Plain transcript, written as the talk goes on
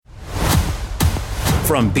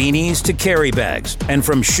From beanies to carry bags and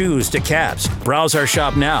from shoes to caps, browse our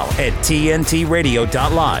shop now at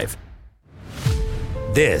tntradio.live.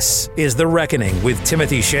 This is The Reckoning with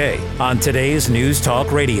Timothy Shea on today's News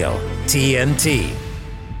Talk Radio, TNT.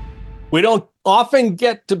 We don't often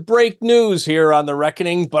get to break news here on The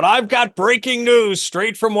Reckoning, but I've got breaking news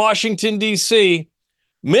straight from Washington, D.C.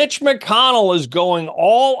 Mitch McConnell is going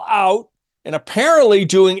all out and apparently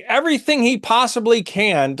doing everything he possibly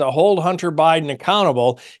can to hold Hunter Biden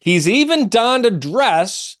accountable. He's even donned a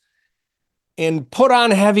dress and put on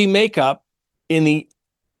heavy makeup in the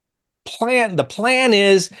plan. The plan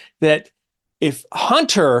is that if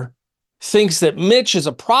Hunter thinks that Mitch is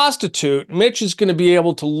a prostitute, Mitch is going to be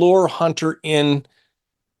able to lure Hunter in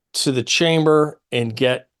to the chamber and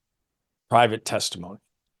get private testimony.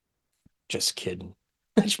 Just kidding.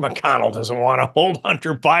 Mitch McConnell doesn't want to hold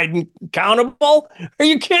Hunter Biden accountable. Are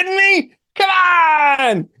you kidding me? Come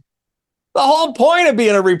on. The whole point of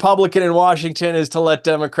being a Republican in Washington is to let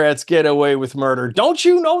Democrats get away with murder. Don't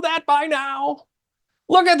you know that by now?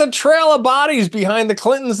 Look at the trail of bodies behind the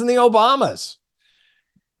Clintons and the Obamas.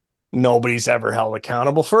 Nobody's ever held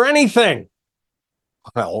accountable for anything.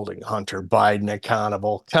 Holding Hunter Biden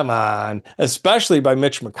accountable. Come on. Especially by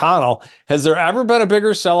Mitch McConnell. Has there ever been a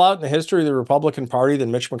bigger sellout in the history of the Republican Party than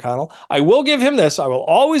Mitch McConnell? I will give him this. I will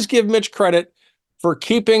always give Mitch credit for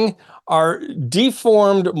keeping our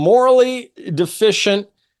deformed, morally deficient,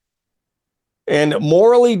 and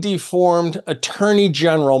morally deformed Attorney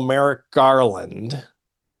General Merrick Garland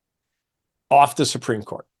off the Supreme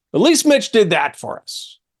Court. At least Mitch did that for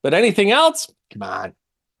us. But anything else? Come on.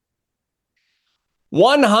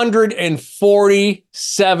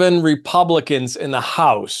 147 Republicans in the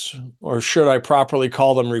House, or should I properly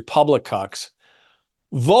call them Republicucks,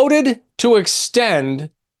 voted to extend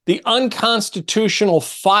the unconstitutional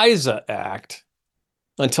FISA Act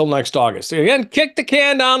until next August. Again, kick the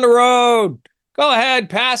can down the road. Go ahead,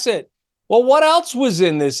 pass it. Well, what else was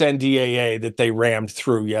in this NDAA that they rammed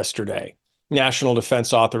through yesterday? National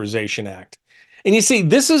Defense Authorization Act. And you see,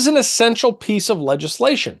 this is an essential piece of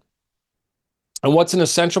legislation. And what's an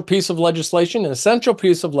essential piece of legislation? An essential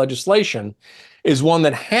piece of legislation is one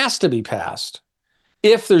that has to be passed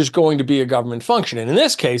if there's going to be a government function. And in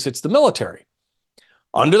this case, it's the military.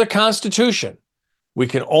 Under the Constitution, we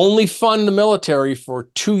can only fund the military for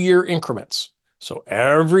 2-year increments. So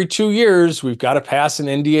every 2 years, we've got to pass an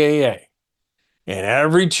NDAA. And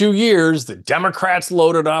every 2 years, the Democrats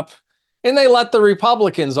load it up. And they let the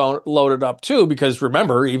Republicans load it up too, because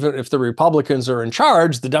remember, even if the Republicans are in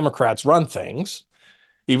charge, the Democrats run things.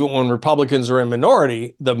 Even when Republicans are in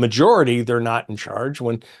minority, the majority, they're not in charge.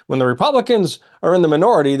 When the Republicans are in the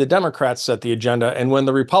minority, the Democrats set the agenda. And when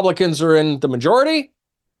the Republicans are in the majority,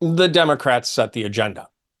 the Democrats set the agenda.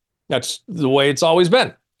 That's the way it's always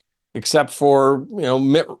been, except for,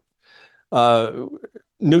 Newt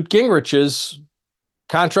Gingrich's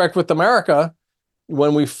contract with America.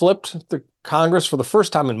 When we flipped the Congress for the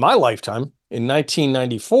first time in my lifetime in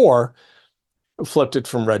 1994, flipped it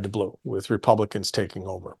from red to blue with Republicans taking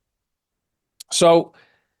over. So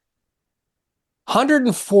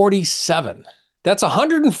 147, that's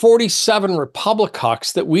 147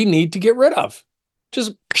 Republicucks that we need to get rid of.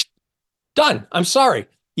 Just done. I'm sorry.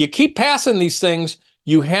 You keep passing these things,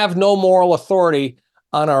 you have no moral authority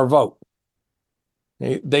on our vote.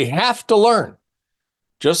 They have to learn.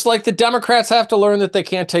 Just like the Democrats have to learn that they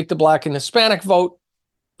can't take the Black and Hispanic vote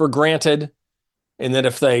for granted, and that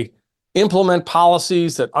if they implement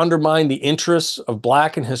policies that undermine the interests of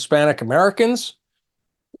Black and Hispanic Americans,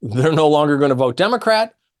 they're no longer going to vote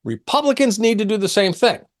Democrat. Republicans need to do the same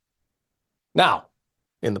thing. Now,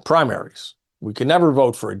 in the primaries, we can never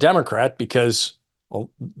vote for a Democrat because,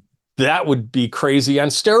 well, that would be crazy on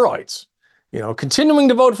steroids. Continuing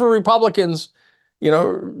to vote for Republicans,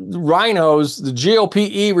 rhinos, the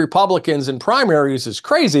GOP Republicans in primaries is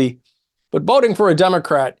crazy, but voting for a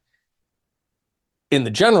Democrat in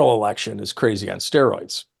the general election is crazy on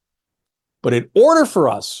steroids. But in order for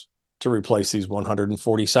us to replace these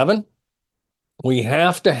 147, we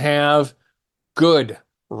have to have good,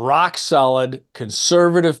 rock-solid,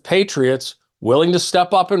 conservative patriots willing to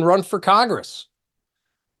step up and run for Congress.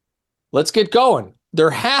 Let's get going.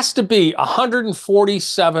 There has to be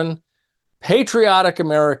 147 patriotic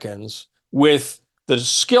Americans with the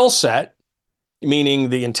skill set, meaning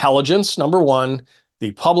the intelligence, number one, the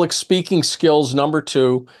public speaking skills, number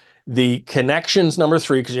two, the connections, number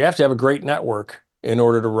three, because you have to have a great network in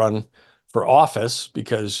order to run for office,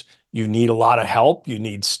 because you need a lot of help, you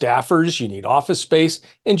need staffers, you need office space,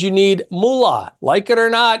 and you need moolah. Like it or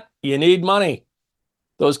not, you need money.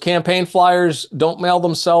 Those campaign flyers don't mail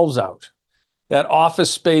themselves out. That office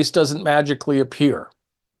space doesn't magically appear.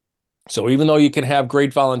 So even though you can have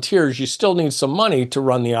great volunteers, you still need some money to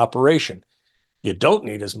run the operation. You don't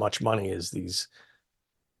need as much money as these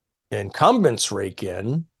incumbents rake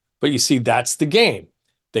in, but you see, that's the game.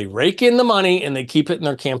 They rake in the money and they keep it in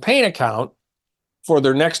their campaign account for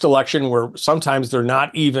their next election, where sometimes they're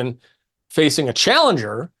not even facing a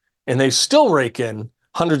challenger and they still rake in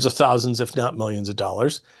hundreds of thousands, if not millions of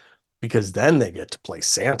dollars, because then they get to play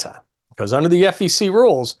Santa. Because under the FEC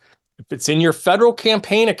rules, if it's in your federal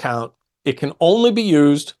campaign account, it can only be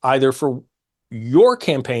used either for your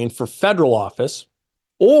campaign for federal office,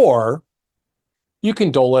 or you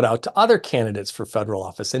can dole it out to other candidates for federal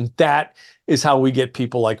office. And that is how we get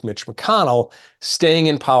people like Mitch McConnell staying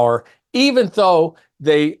in power, even though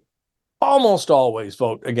they almost always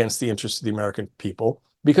vote against the interests of the American people,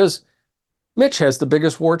 because Mitch has the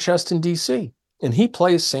biggest war chest in DC, and he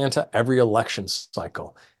plays Santa every election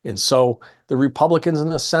cycle. And so the Republicans in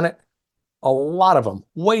the Senate, a lot of them,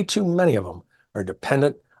 way too many of them, are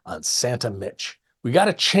dependent on Santa Mitch. We got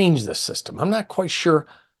to change this system. I'm not quite sure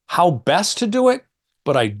how best to do it,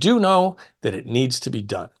 but I do know that it needs to be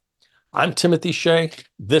done. I'm Timothy Shea.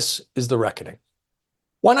 This is The Reckoning.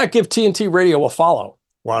 Why not give TNT Radio a follow?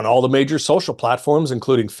 We're on all the major social platforms,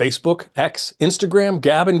 including Facebook, X, Instagram,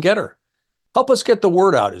 Gab, and Getter. Help us get the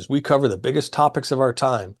word out as we cover the biggest topics of our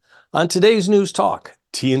time on today's News Talk,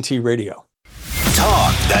 TNT Radio.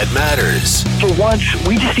 Talk that matters. For once,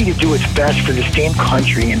 we just need to do what's best for the same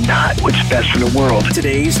country and not what's best for the world.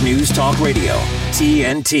 Today's News Talk Radio,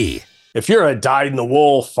 TNT. If you're a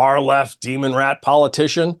dyed-in-the-wool, far-left, demon rat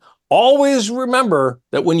politician, always remember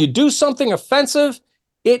that when you do something offensive,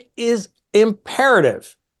 it is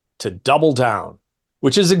imperative to double down,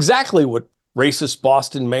 which is exactly what racist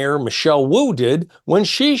Boston Mayor Michelle Wu did when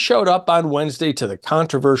she showed up on Wednesday to the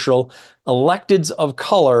controversial Electeds of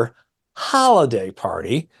Color holiday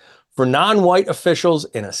party for non-white officials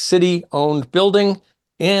in a city-owned building,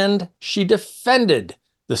 and she defended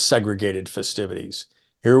the segregated festivities.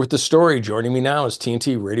 Here with the story, joining me now is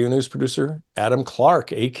TNT Radio News producer Adam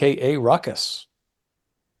Clark, a.k.a. Ruckus.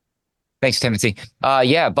 Thanks, Timothy.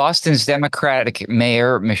 Boston's Democratic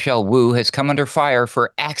Mayor Michelle Wu has come under fire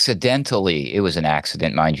for accidentally, it was an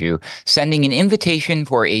accident, mind you, sending an invitation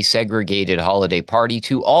for a segregated holiday party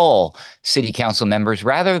to all city council members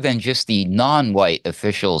rather than just the non-white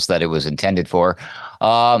officials that it was intended for.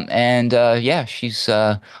 She's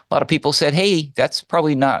a lot of people said, hey, that's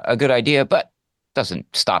probably not a good idea, but doesn't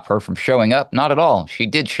stop her from showing up. Not at all. She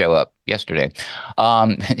did show up yesterday.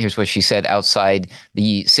 Here's what she said outside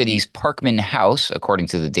the city's Parkman House, according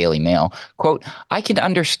to the Daily Mail. Quote, I can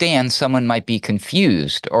understand someone might be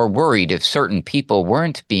confused or worried if certain people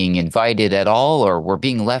weren't being invited at all or were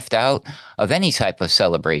being left out of any type of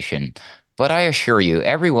celebration. But I assure you,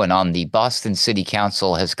 everyone on the Boston City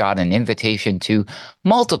Council has got an invitation to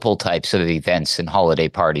multiple types of events and holiday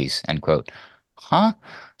parties, end quote. Huh?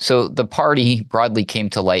 So the party broadly came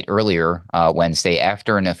to light earlier Wednesday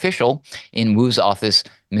after an official in Wu's office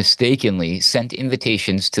mistakenly sent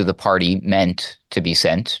invitations to the party meant to be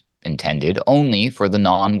sent, intended only for the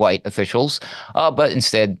non-white officials, but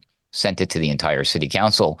instead sent it to the entire city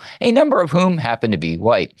council, a number of whom happened to be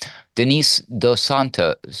white. Denise Dos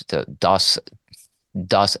Satnos,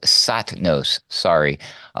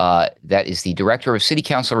 that is the director of city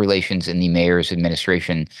council relations in the mayor's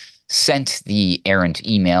administration, sent the errant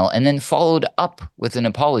email and then followed up with an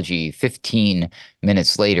apology 15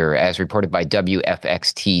 minutes later, as reported by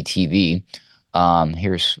WFXT TV.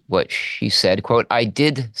 Here's what she said, quote, I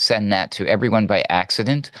did send that to everyone by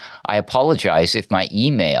accident. I apologize if my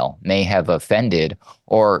email may have offended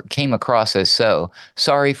or came across as so.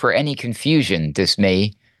 Sorry for any confusion this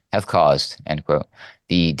may have caused, end quote.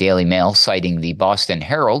 The Daily Mail, citing the Boston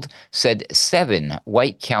Herald, said 7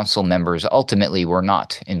 white council members ultimately were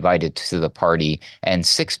not invited to the party, and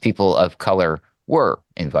 6 people of color were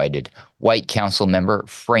invited. White council member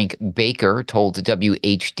Frank Baker told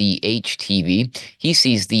WHDH-TV he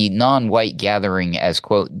sees the non-white gathering as,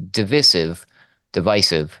 quote, divisive,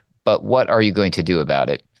 but what are you going to do about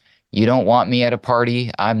it? You don't want me at a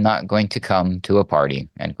party, I'm not going to come to a party,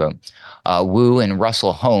 end quote. Wu and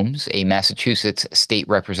Russell Holmes, a Massachusetts state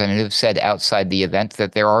representative, said outside the event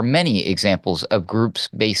that there are many examples of groups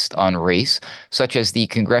based on race, such as the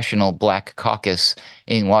Congressional Black Caucus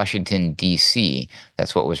in Washington, D.C.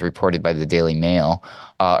 That's what was reported by the Daily Mail.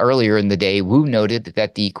 Earlier in the day, Wu noted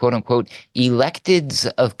that the quote-unquote electeds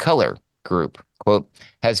of color group, quote,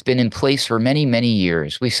 has been in place for many, many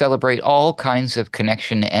years. We celebrate all kinds of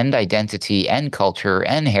connection and identity and culture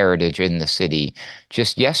and heritage in the city.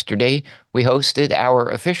 Just yesterday, we hosted our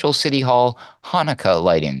official City Hall Hanukkah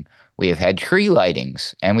lighting We have had tree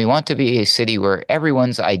lightings, and we want to be a city where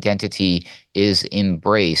everyone's identity is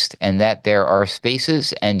embraced and that there are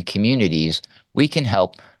spaces and communities we can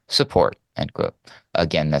help support, end quote.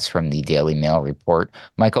 Again, that's from the Daily Mail report.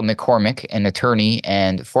 Michael McCormick, an attorney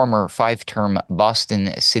and former five-term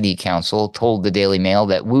Boston City Council, told the Daily Mail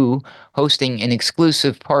that Wu hosting an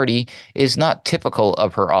exclusive party is not typical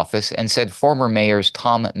of her office, and said former mayors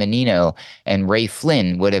Tom Menino and Ray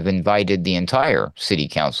Flynn would have invited the entire city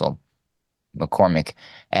council. McCormick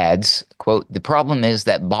adds, quote, "The problem is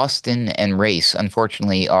that Boston and race,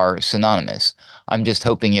 unfortunately, are synonymous. I'm just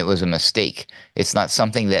hoping it was a mistake. It's not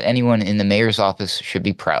something that anyone in the mayor's office should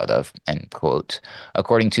be proud of," end quote.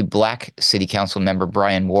 According to Black City Council member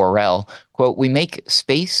Brian Worrell, quote, "We make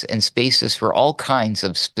space and spaces for all kinds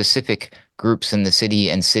of specific groups in the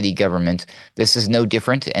city and city government. This is no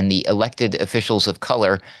different, and the elected officials of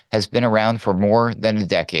color has been around for more than a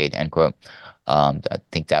decade," end quote. I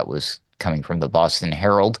think that was coming from the Boston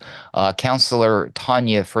Herald. Councilor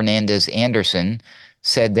Tanya Fernandez Anderson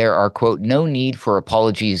said there are, quote, "no need for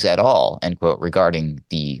apologies at all," end quote, regarding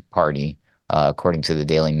the party, according to the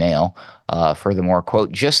Daily Mail. Furthermore,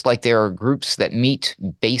 quote, "just like there are groups that meet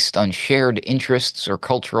based on shared interests or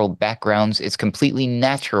cultural backgrounds, it's completely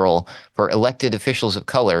natural for elected officials of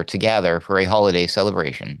color to gather for a holiday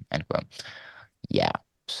celebration," end quote. Yeah,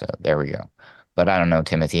 so there we go. But I don't know,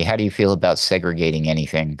 Timothy, how do you feel about segregating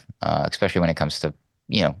anything, especially when it comes to,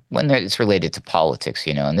 when it's related to politics,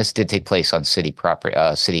 and this did take place on city property,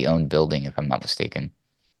 city-owned building, if I'm not mistaken.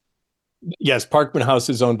 Yes, Parkman House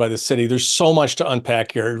is owned by the city. There's so much to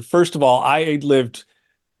unpack here. First of all, I lived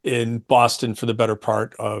in Boston for the better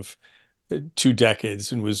part of 2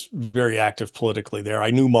 decades and was very active politically there.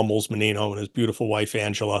 I knew Mumbles Menino and his beautiful wife,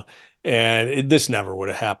 Angela, and this never would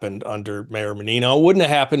have happened under Mayor Menino. It wouldn't have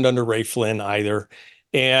happened under Ray Flynn either.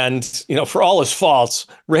 And, for all his faults,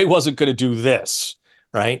 Ray wasn't going to do this,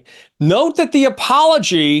 right? Note that the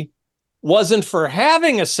apology wasn't for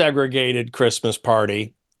having a segregated Christmas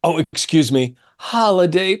party. Oh, excuse me,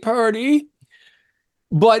 holiday party.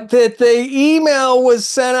 But that the email was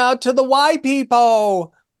sent out to the white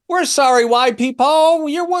people. We're sorry, white people.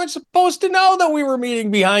 You weren't supposed to know that we were meeting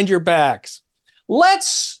behind your backs.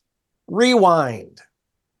 Let's rewind.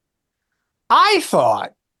 I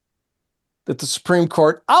thought that the Supreme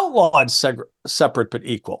Court outlawed separate but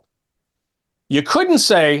equal. You couldn't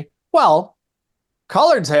say, well,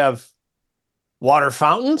 coloreds have water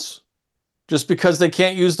fountains just because they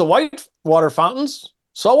can't use the white water fountains.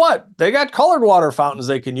 So what? They got colored water fountains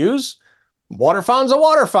they can use. Water fountain's a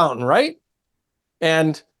water fountain, right?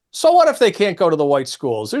 And so what if they can't go to the white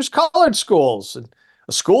schools? There's colored schools. And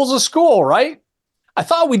a school's a school, right? I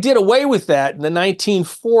thought we did away with that in the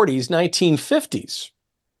 1940s, 1950s.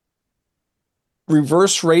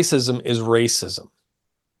 Reverse racism is racism.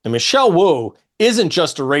 And Michelle Wu isn't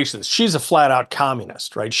just a racist. She's a flat out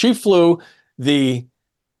communist, right? She flew the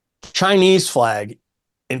Chinese flag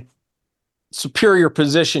in superior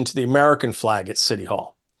position to the American flag at City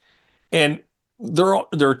Hall. And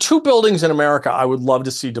there are 2 buildings in America I would love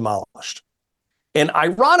to see demolished. And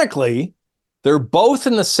ironically, they're both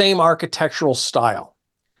in the same architectural style.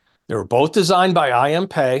 They were both designed by I.M.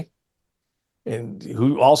 Pei, and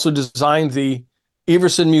who also designed the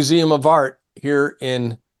Everson Museum of Art here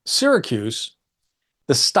in Syracuse.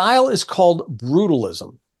 The style is called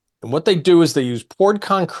brutalism. And what they do is they use poured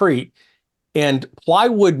concrete and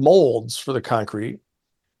plywood molds for the concrete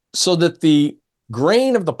so that the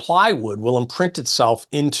grain of the plywood will imprint itself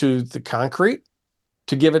into the concrete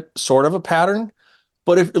to give it sort of a pattern.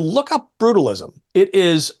 But if you look up brutalism, it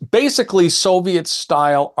is basically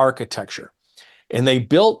Soviet-style architecture. And they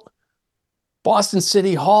built Boston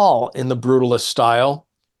City Hall in the brutalist style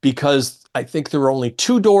because I think there were only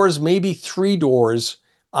 2 doors, maybe 3 doors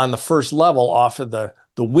on the first level off of the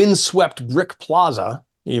windswept brick plaza.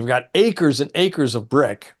 You've got acres and acres of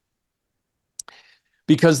brick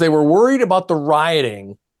because they were worried about the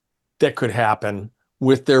rioting that could happen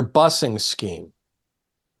with their busing scheme.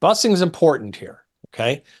 Busing is important here,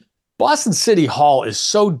 okay? Boston City Hall is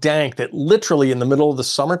so dank that literally in the middle of the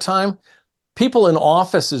summertime, people in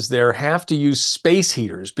offices there have to use space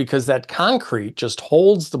heaters because that concrete just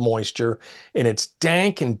holds the moisture and it's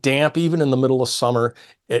dank and damp even in the middle of summer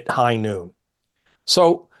at high noon.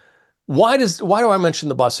 So why do I mention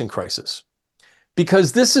the busing crisis?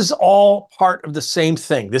 Because this is all part of the same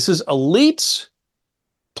thing. This is elites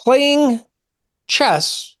playing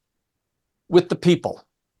chess with the people.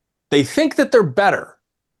 They think that they're better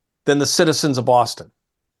than the citizens of Boston.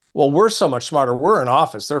 Well, we're so much smarter. We're in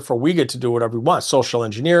office. Therefore, we get to do whatever we want, social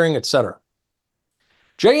engineering, etc.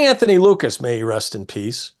 J. Anthony Lucas, may he rest in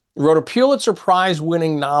peace, wrote a Pulitzer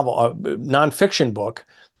Prize-winning novel, nonfiction book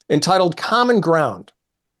entitled Common Ground,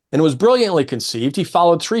 and it was brilliantly conceived. He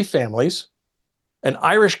followed three families: an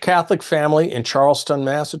Irish Catholic family in Charlestown,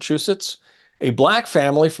 Massachusetts, a black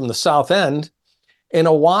family from the South End, and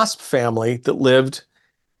a WASP family that lived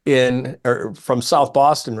from South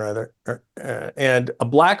Boston, rather, and a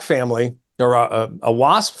black family, or a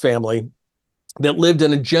WASP family that lived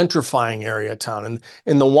in a gentrifying area of town.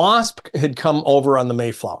 And the WASP had come over on the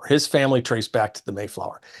Mayflower. His family traced back to the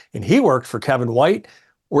Mayflower. And he worked for Kevin White,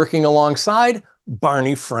 working alongside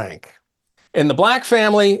Barney Frank. And the black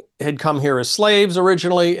family had come here as slaves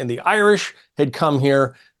originally, and the Irish had come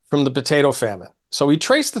here from the potato famine. So he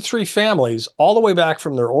traced the three families all the way back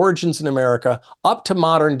from their origins in America up to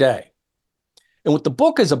modern day. And what the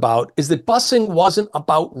book is about is that busing wasn't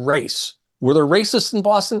about race. Were there racists in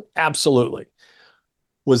Boston? Absolutely.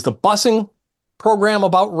 Was the busing program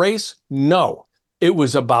about race? No. It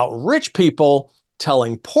was about rich people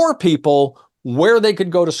telling poor people where they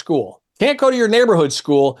could go to school. Can't go to your neighborhood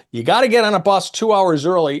school. You got to get on a bus 2 hours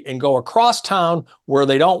early and go across town where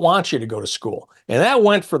they don't want you to go to school. And that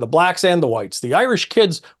went for the blacks and the whites. The Irish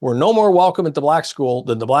kids were no more welcome at the black school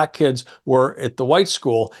than the black kids were at the white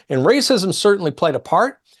school. And racism certainly played a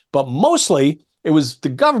part, but mostly it was the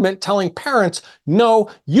government telling parents, no,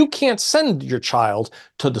 you can't send your child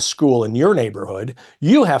to the school in your neighborhood.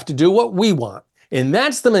 You have to do what we want. And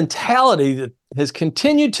that's the mentality that has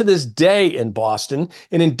continued to this day in Boston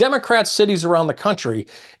and in Democrat cities around the country.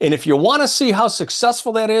 And if you want to see how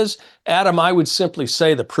successful that is, Adam, I would simply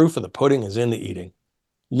say the proof of the pudding is in the eating.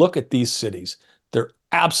 Look at these cities. They're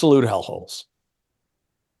absolute hellholes.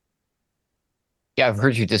 Yeah, I've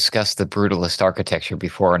heard you discuss the brutalist architecture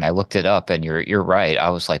before, and I looked it up, and you're right. I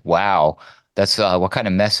was like, wow, that's what kind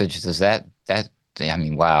of message does that I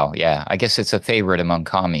mean, wow. Yeah. I guess it's a favorite among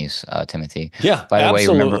commies, Timothy. Yeah, by the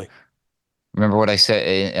absolutely. way, remember what I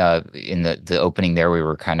said in the opening there? We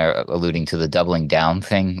were kind of alluding to the doubling down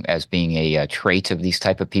thing as being a trait of these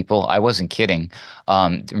type of people. I wasn't kidding.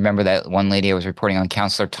 Remember that one lady I was reporting on,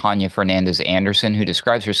 Counselor Tanya Fernandez Anderson, who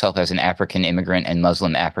describes herself as an African immigrant and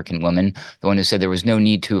Muslim African woman, the one who said there was no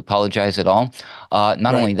need to apologize at all.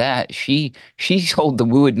 Not only that, she told the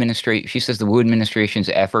Wu administration, she says the Wu administration's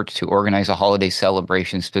effort to organize a holiday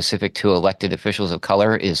celebration specific to elected officials of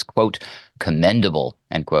color is, quote, commendable,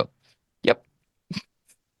 end quote. Yep.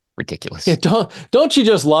 Ridiculous. Yeah, don't you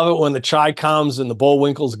just love it when the Chi-Coms and the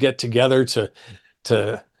Bullwinkles get together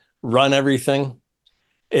to run everything?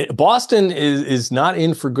 Boston is not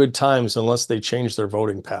in for good times unless they change their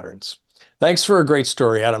voting patterns. Thanks for a great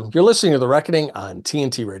story, Adam. You're listening to The Reckoning on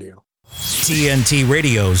TNT Radio. TNT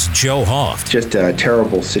Radio's Joe Hoft. Just a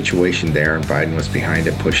terrible situation there, and Biden was behind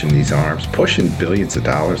it, pushing these arms, pushing billions of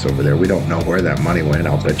dollars over there. We don't know where that money went.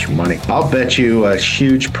 I'll bet you money. I'll bet you a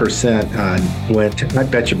huge percent went. I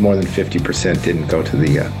bet you more than 50% didn't go to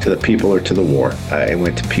the people or to the war. It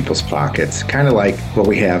went to people's pockets, kind of like what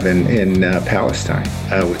we have in Palestine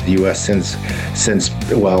with the U.S. since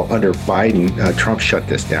under Biden, Trump shut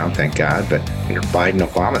this down, thank God. But under Biden,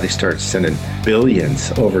 Obama, they started sending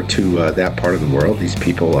billions over to that part of the world. These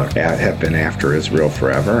people have been after Israel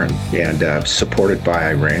forever and supported by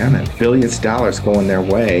Iran, and billions of dollars going their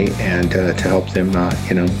way, and to help them,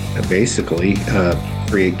 basically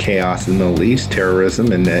create chaos in the Middle East,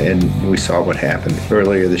 terrorism, and we saw what happened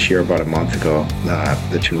earlier this year, about a month ago,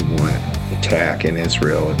 the 2-1 attack in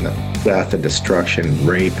Israel, and the death and destruction,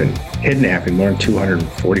 rape, and kidnapping. More than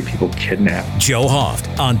 240 people kidnapped. Joe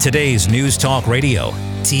Hoft on today's News Talk Radio,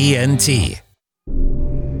 TNT.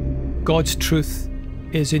 God's truth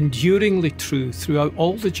is enduringly true throughout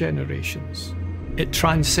all the generations. It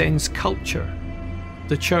transcends culture.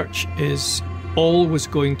 The church is always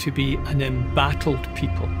going to be an embattled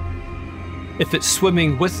people. If it's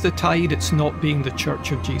swimming with the tide, it's not being the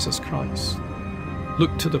church of Jesus Christ.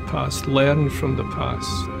 Look to the past, learn from the past,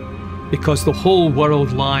 because the whole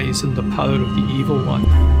world lies in the power of the evil one.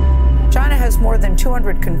 China has more than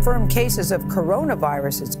 200 confirmed cases of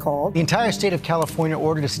coronavirus, it's called. The entire state of California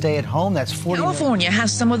ordered to stay at home. That's 40 California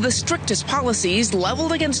has some of the strictest policies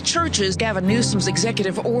leveled against churches. Gavin Newsom's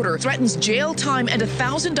executive order threatens jail time and a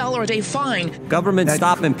 $1,000 a day fine. Government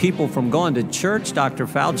stopping people from going to church, Dr.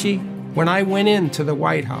 Fauci. When I went into the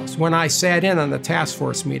White House, when I sat in on the task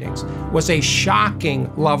force meetings, was a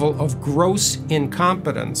shocking level of gross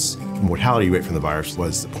incompetence. The mortality rate from the virus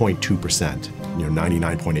was 0.2%,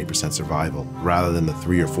 99.8% survival, rather than the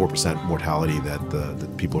 3 or 4% mortality that the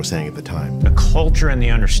people were saying at the time. The culture and the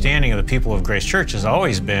understanding of the people of Grace Church has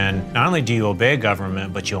always been, not only do you obey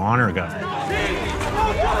government, but you honor government.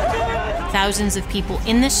 Thousands of people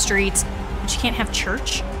in the streets, but you can't have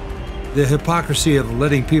church. The hypocrisy of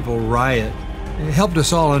letting people riot helped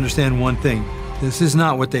us all understand one thing. This is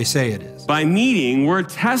not what they say it is. By meeting, we're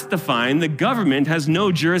testifying the government has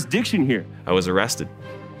no jurisdiction here. I was arrested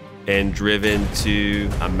and driven to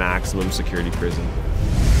a maximum security prison.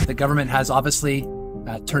 The government has obviously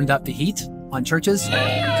turned up the heat on churches.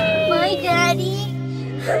 My daddy.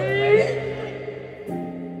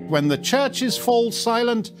 When the churches fall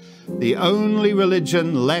silent, the only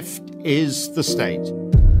religion left is the state.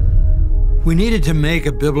 We needed to make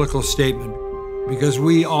a biblical statement because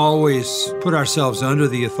we always put ourselves under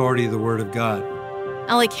the authority of the Word of God.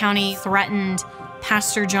 LA County threatened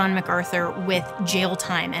Pastor John MacArthur with jail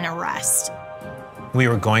time and arrest. We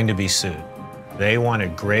were going to be sued. They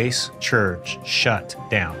wanted Grace Church shut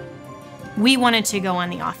down. We wanted to go on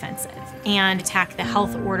the offensive and attack the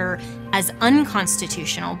health order as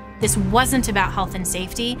unconstitutional. This wasn't about health and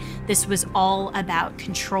safety. This was all about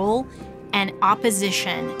control and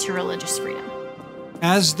opposition to religious freedom.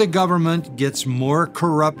 As the government gets more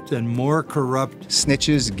corrupt and more corrupt,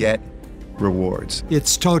 snitches get rewards.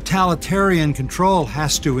 Its totalitarian control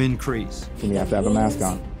has to increase. You have to have a mask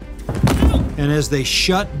on. And as they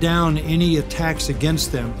shut down any attacks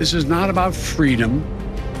against them, this is not about freedom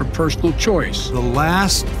or personal choice. The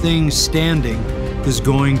last thing standing is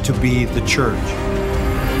going to be the church.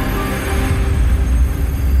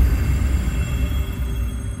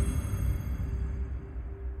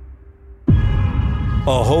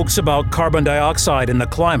 A hoax about carbon dioxide in the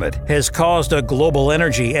climate has caused a global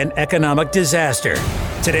energy and economic disaster.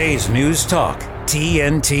 Today's News Talk,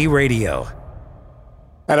 TNT Radio.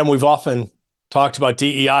 Adam, we've often talked about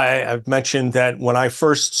DEI. I've mentioned that when I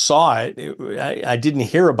first saw it, I didn't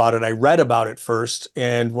hear about it. I read about it first.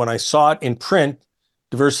 And when I saw it in print,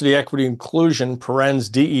 diversity, equity, inclusion, parens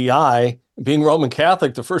DEI, being Roman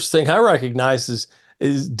Catholic, the first thing I recognized is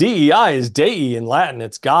DEI is Dei in Latin.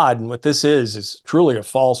 It's God. And what this is truly a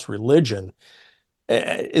false religion.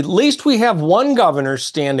 At least we have one governor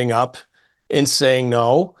standing up and saying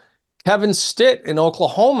no. Kevin Stitt in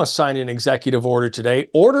Oklahoma signed an executive order today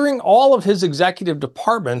ordering all of his executive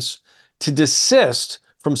departments to desist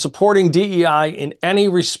from supporting DEI in any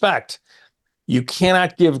respect. You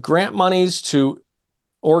cannot give grant monies to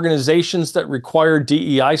organizations that require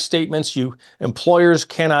DEI statements. Employers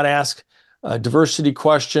cannot ask diversity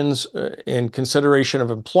questions in consideration of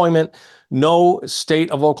employment. No state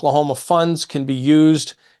of Oklahoma funds can be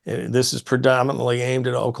used. This is predominantly aimed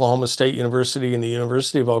at Oklahoma State University and the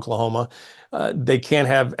University of Oklahoma. They can't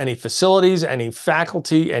have any facilities, any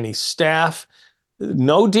faculty, any staff.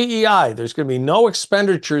 No DEI. There's going to be no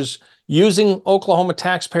expenditures using Oklahoma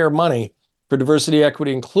taxpayer money for diversity,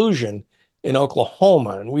 equity, inclusion in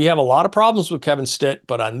Oklahoma. And we have a lot of problems with Kevin Stitt,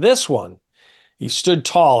 but on this one, he stood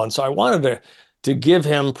tall. And so I wanted to give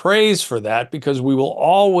him praise for that, because we will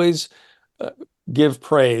always give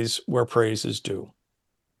praise where praise is due.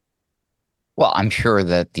 Well, I'm sure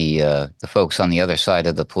that the folks on the other side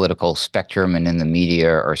of the political spectrum and in the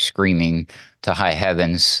media are screaming to high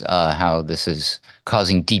heavens how this is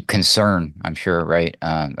causing deep concern. I'm sure, right?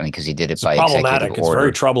 I mean, because he did it by problematic. Executive order. It's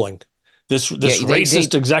very troubling. This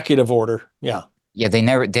racist executive order. Yeah. Yeah, they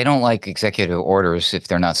don't like executive orders if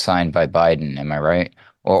they're not signed by Biden. Am I right?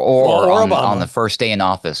 Or on the first day in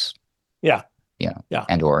office. Yeah. Yeah. Yeah.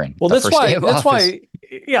 And or in well, the that's first day why. of That's office. why.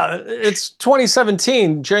 Yeah, it's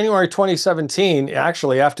 2017, January 2017.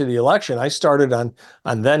 Actually, after the election, I started on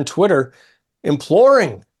then Twitter,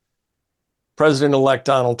 imploring President-elect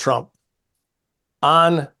Donald Trump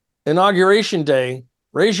on Inauguration Day,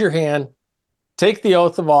 raise your hand, take the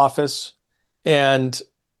oath of office, and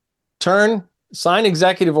sign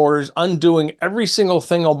executive orders undoing every single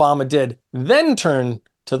thing Obama did, then turn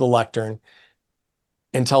to the lectern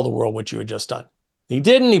and tell the world what you had just done. He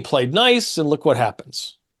didn't. He played nice, and look what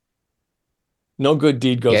happens. No good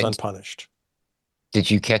deed goes unpunished. Did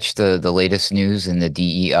you catch the latest news in the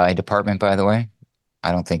DEI department, by the way?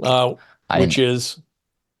 I don't think. Which is?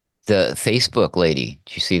 The Facebook lady.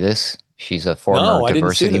 Did you see this? She's a former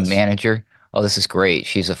diversity manager. Oh, this is great.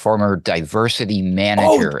 She's a former diversity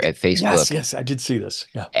manager at Facebook. Yes, I did see this.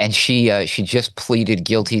 Yeah. And she just pleaded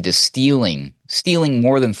guilty to stealing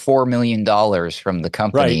more than $4 million from the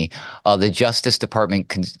company. Right. The Justice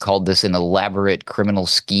Department called this an elaborate criminal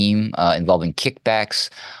scheme involving kickbacks.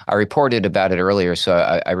 I reported about it earlier, so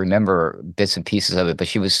I remember bits and pieces of it. But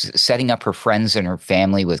she was setting up her friends and her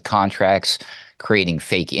family with contracts, creating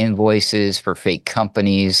fake invoices for fake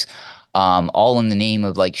companies. All in the name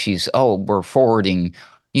of we're forwarding,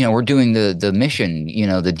 we're doing the mission,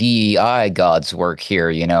 the DEI God's work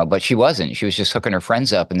here, but she wasn't. She was just hooking her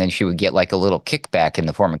friends up, and then she would get like a little kickback in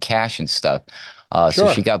the form of cash and stuff.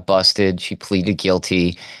 So she got busted. She pleaded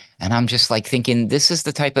guilty. And I'm just like thinking, this is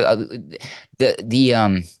the type of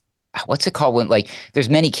what's it called when like there's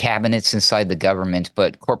many cabinets inside the government,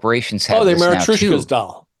 but corporations have the this now too. Matryoshka's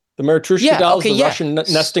doll. The Matryoshka dolls, the Russian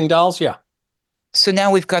nesting dolls, yeah. So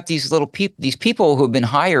now we've got these these people who have been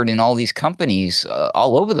hired in all these companies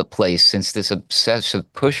all over the place since this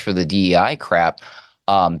obsessive push for the DEI crap.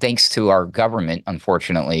 Thanks to our government,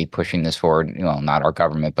 unfortunately, pushing this forward. Well, not our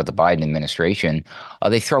government, but the Biden administration.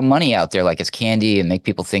 They throw money out there like it's candy and make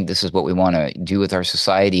people think this is what we want to do with our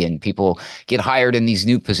society. And people get hired in these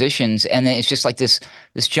new positions. And then it's just like this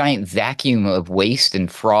giant vacuum of waste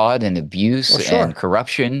and fraud and abuse and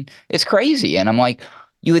corruption. It's crazy. And I'm like,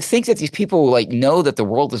 you would think that these people like know that the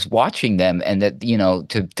world is watching them and that,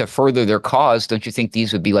 to further their cause, don't you think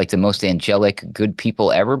these would be like the most angelic, good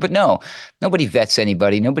people ever? But no, nobody vets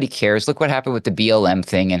anybody. Nobody cares. Look what happened with the BLM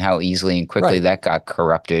thing and how easily and quickly that got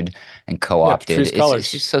corrupted and co-opted.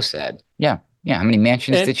 It's just so sad. Yeah. Yeah. How many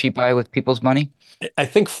mansions did she buy with people's money? I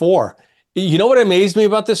think 4. You know what amazed me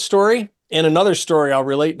about this story? And another story I'll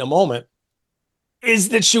relate in a moment. Is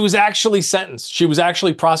that she was actually sentenced. She was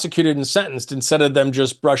actually prosecuted and sentenced instead of them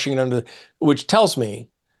just brushing it under, which tells me,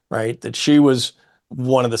 right, that she was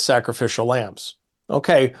one of the sacrificial lambs.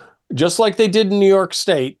 Okay, just like they did in New York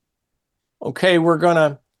State. Okay, we're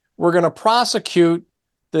gonna prosecute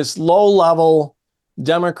this low-level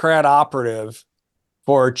Democrat operative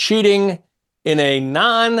for cheating in a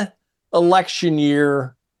non-election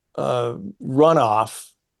year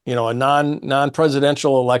runoff, a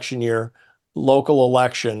non-presidential election year. Local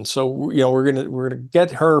election. So, we're gonna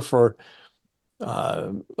get her for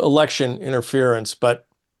election interference, but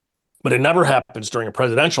it never happens during a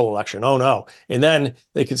presidential election. Oh no. And then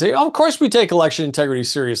they can say, oh, of course we take election integrity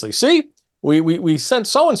seriously. See, we sent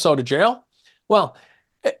so-and-so to jail. Well,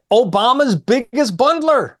 Obama's biggest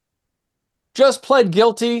bundler just pled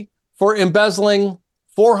guilty for embezzling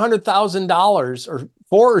 $400,000 or $400,000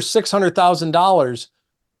 or $600,000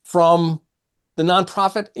 from the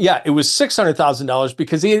nonprofit. Yeah, it was $600,000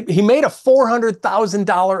 because he made a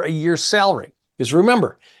 $400,000 a year salary. Because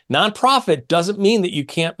remember, nonprofit doesn't mean that you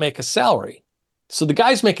can't make a salary. So the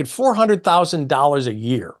guy's making $400,000 a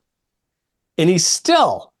year. And he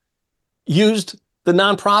still used the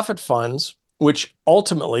nonprofit funds, which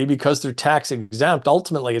ultimately, because they're tax exempt,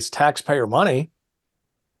 ultimately it's taxpayer money,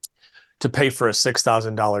 to pay for a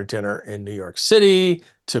 $6,000 dinner in New York City,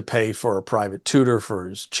 to pay for a private tutor for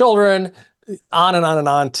his children, on and on and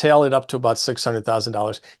on, tail it up to about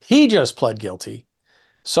 $600,000. He just pled guilty.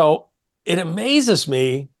 So it amazes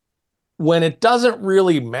me when it doesn't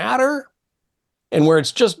really matter and where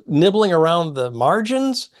it's just nibbling around the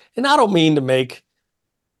margins. And I don't mean to make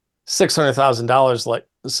 $600,000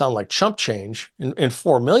 sound like chump change, and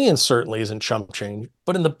 $4 million certainly isn't chump change.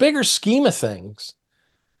 But in the bigger scheme of things,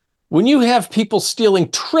 when you have people stealing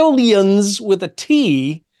trillions with a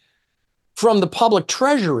T from the public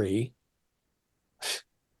treasury,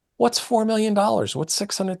 what's $4 million? What's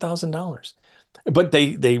 $600,000? But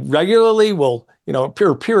they regularly will,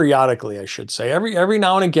 periodically, I should say, every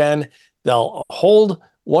now and again, they'll hold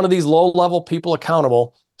one of these low-level people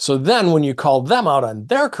accountable. So then when you call them out on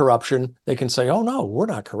their corruption, they can say, oh, no, we're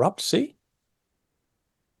not corrupt. See?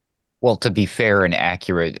 Well, to be fair and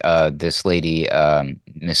accurate, this lady,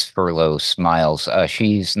 Miss Furlow Smiles,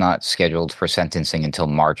 she's not scheduled for sentencing until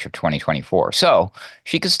March of 2024. So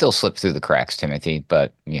she could still slip through the cracks, Timothy.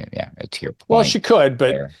 But yeah, to your point. Well, she could,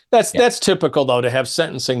 but that's typical though, to have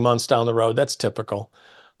sentencing months down the road. That's typical.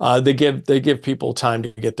 They give people time to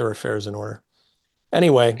get their affairs in order.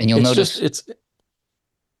 Anyway, and you'll notice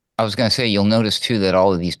I was going to say, you'll notice too that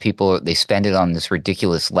all of these people, they spend it on this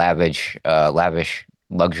ridiculous lavish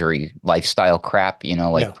luxury lifestyle crap,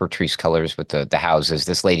 Patrice Colors with the houses.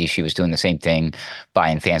 This lady, she was doing the same thing,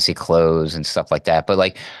 buying fancy clothes and stuff like that.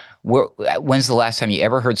 But when's the last time you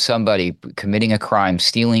ever heard somebody committing a crime,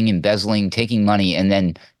 stealing, embezzling, taking money, and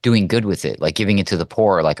then doing good with it, like giving it to the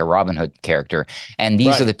poor, like a Robin Hood character? And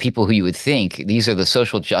these are the people who you would think, these are the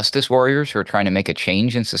social justice warriors who are trying to make a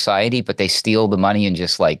change in society, but they steal the money and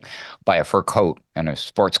just like buy a fur coat and a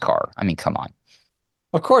sports car. I mean, come on.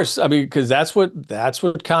 Of course. I mean, because that's what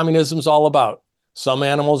communism's all about. Some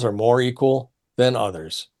animals are more equal than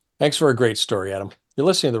others. Thanks for a great story, Adam. You're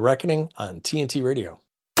listening to The Reckoning on TNT Radio.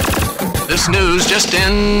 This news just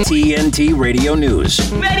in. TNT Radio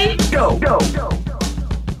News. Ready? Go.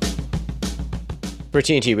 For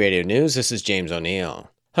TNT Radio News, this is James O'Neill.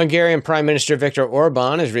 Hungarian Prime Minister Viktor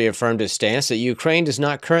Orban has reaffirmed his stance that Ukraine does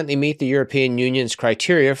not currently meet the European Union's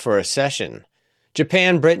criteria for accession.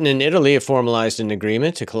 Japan, Britain, and Italy have formalized an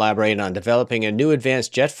agreement to collaborate on developing a new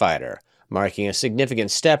advanced jet fighter. marking a significant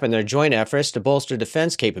step in their joint efforts to bolster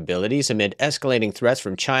defense capabilities amid escalating threats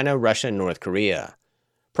from China, Russia, and North Korea.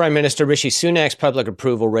 Prime Minister Rishi Sunak's public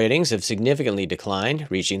approval ratings have significantly declined,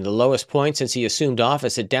 reaching the lowest point since he assumed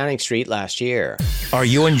office at Downing Street last year. Are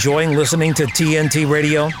you enjoying listening to TNT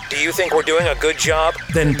Radio? Do you think we're doing a good job?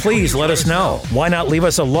 Then please let us know. Why not leave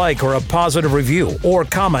us a like or a positive review or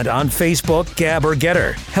comment on Facebook, Gab, or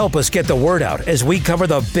Getter? Help us get the word out as we cover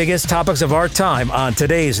the biggest topics of our time on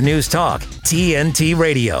today's News Talk, TNT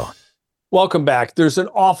Radio. Welcome back. There's an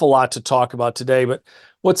awful lot to talk about today, but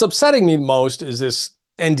what's upsetting me most is this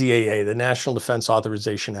NDAA, the National Defense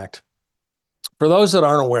Authorization Act. For those that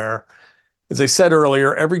aren't aware, as I said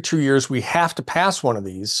earlier, every 2 years we have to pass one of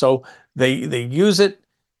these. So they use it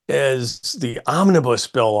as the omnibus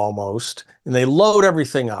bill almost, and they load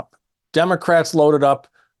everything up. Democrats load it up.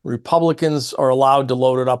 Republicans are allowed to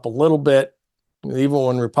load it up a little bit. Even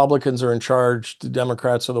when Republicans are in charge, the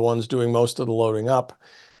Democrats are the ones doing most of the loading up.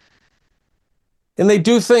 And they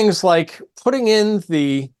do things like putting in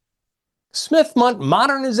the Smith-Mundt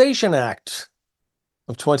Modernization Act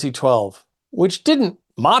of 2012, which didn't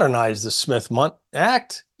modernize the Smith-Mundt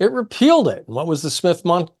Act. It repealed it. And what was the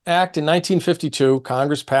Smith-Mundt Act? In 1952,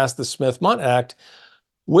 Congress passed the Smith-Mundt Act,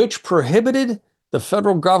 which prohibited the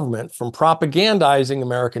federal government from propagandizing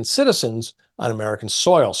American citizens on American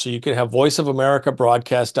soil. So you could have Voice of America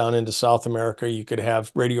broadcast down into South America. You could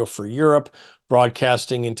have Radio Free Europe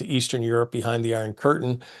broadcasting into Eastern Europe behind the Iron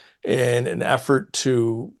Curtain in an effort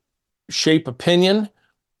to shape opinion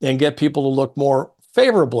and get people to look more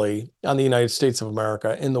favorably on the United States of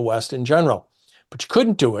America in the West in general. But you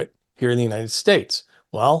couldn't do it here in the United States.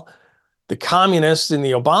 Well, the communists in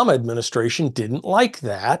the Obama administration didn't like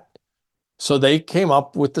that. So they came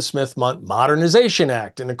up with the Smith-Mundt Modernization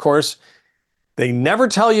Act. And of course, they never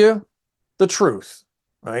tell you the truth,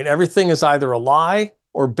 right? Everything is either a lie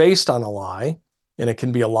or based on a lie. And it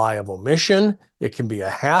can be a lie of omission, it can be a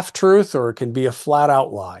half-truth, or it can be a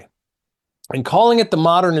flat-out lie. And calling it the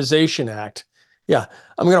Modernization Act, yeah,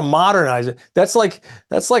 I'm going to modernize it. That's like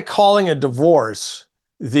calling a divorce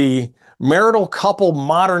the marital couple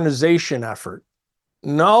modernization effort.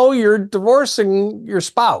 No, you're divorcing your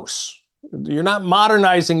spouse. You're not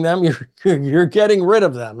modernizing them. You're getting rid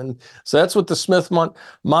of them. And so that's what the Smith-Mundt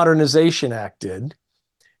Modernization Act did.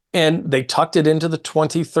 And they tucked it into the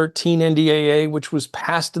 2013 NDAA, which was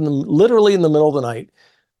passed literally in the middle of the night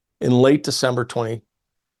in late December 2012.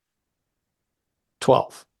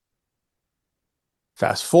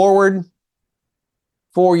 Fast forward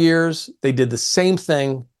 4 years, they did the same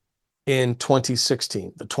thing in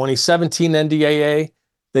 2016. The 2017 NDAA,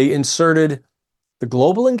 they inserted the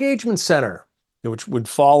Global Engagement Center, which would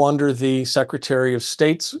fall under the Secretary of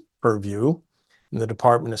State's purview in the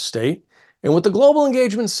Department of State. And what the Global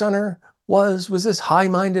Engagement Center was this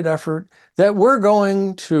high-minded effort that we're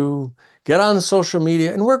going to get on social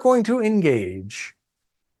media and we're going to engage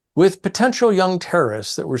with potential young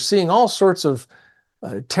terrorists that we're seeing all sorts of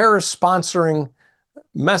terrorist sponsoring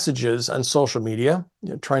messages on social media,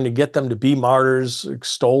 trying to get them to be martyrs,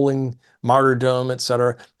 extolling martyrdom,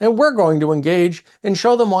 etc. And we're going to engage and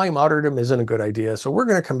show them why martyrdom isn't a good idea. So we're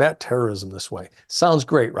going to combat terrorism this way. Sounds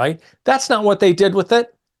great, right? That's not what they did with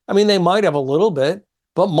it. I mean, they might have a little bit,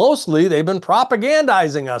 but mostly they've been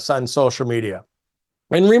propagandizing us on social media.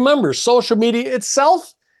 And remember, social media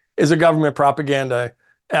itself is a government propaganda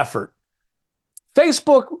effort.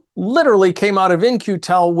 Facebook literally came out of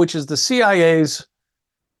In-Q-Tel, which is the CIA's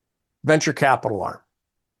venture capital arm,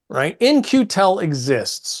 right? In-Q-Tel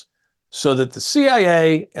exists so that the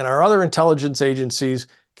CIA and our other intelligence agencies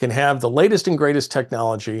can have the latest and greatest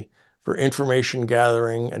technology for information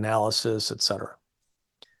gathering, analysis, etc.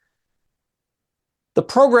 The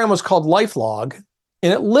program was called LifeLog,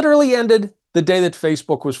 and it literally ended the day that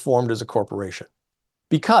Facebook was formed as a corporation.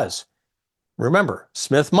 Because, remember,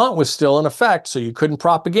 Smith-Mundt was still in effect, so you couldn't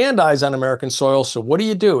propagandize on American soil. So what do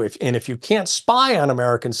you do? If you can't spy on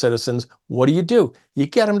American citizens, what do? You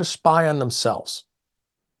get them to spy on themselves.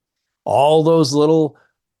 All those little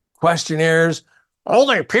questionnaires,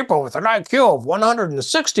 only people with an IQ of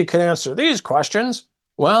 160 can answer these questions.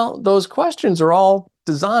 Well, those questions are all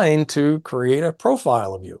designed to create a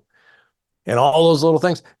profile of you. And all those little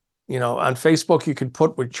things, on Facebook, you can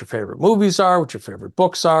put what your favorite movies are, what your favorite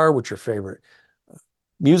books are, what your favorite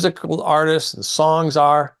musical artists and songs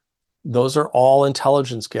are. Those are all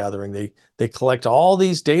intelligence gathering. They collect all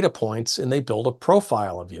these data points and they build a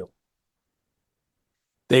profile of you.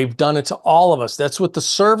 They've done it to all of us. That's what the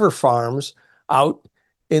server farms out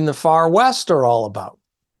in the far west are all about,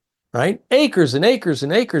 right? Acres and acres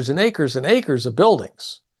and acres and acres and acres of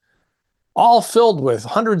buildings, all filled with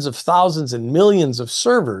hundreds of thousands and millions of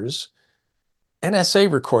servers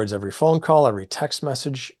NSA records every phone call, every text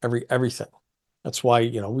message, everything. That's why,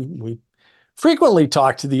 we frequently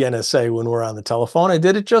talk to the NSA when we're on the telephone. I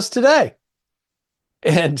did it just today.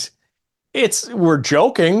 And we're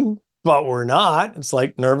joking, but we're not. It's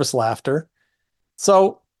like nervous laughter.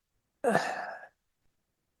 So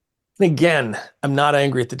again, I'm not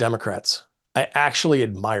angry at the Democrats. I actually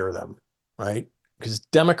admire them, right? Because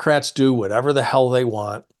Democrats do whatever the hell they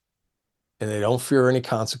want, and they don't fear any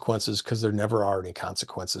consequences because there never are any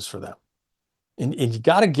consequences for them. And you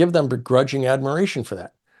got to give them begrudging admiration for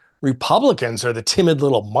that. Republicans are the timid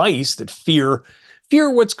little mice that fear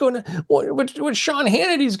what Sean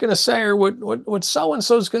Hannity's going to say, or what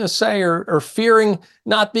so-and-so is going to say, or fearing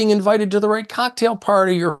not being invited to the right cocktail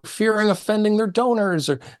party, or fearing offending their donors.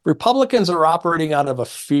 Or Republicans are operating out of a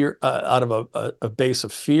fear, out of a base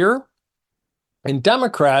of fear, and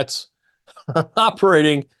Democrats are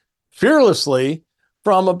operating fearlessly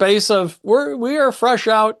from a base of we are fresh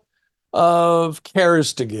out of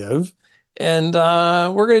cares to give, and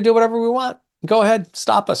we're going to do whatever we want. Go ahead,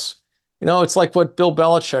 stop us. It's like what Bill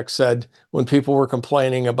Belichick said when people were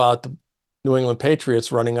complaining about the New England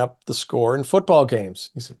Patriots running up the score in football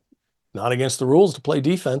games. He said, not against the rules to play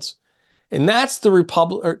defense. And that's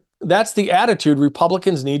the attitude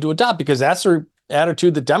Republicans need to adopt, because that's the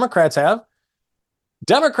attitude that Democrats have.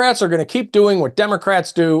 Democrats are going to keep doing what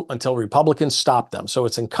Democrats do until Republicans stop them. So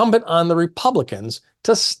it's incumbent on the Republicans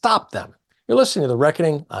to stop them. You're listening to The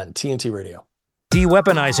Reckoning on TNT Radio.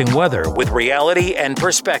 De-weaponizing weather with reality and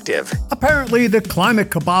perspective. Apparently, the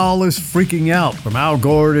climate cabal is freaking out. From Al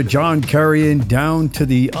Gore to John Kerry and down to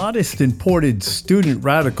the oddest imported student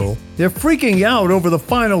radical, they're freaking out over the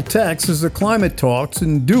final text as the climate talks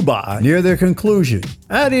in Dubai near their conclusion.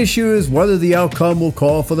 At issue is whether the outcome will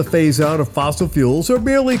call for the phase-out of fossil fuels or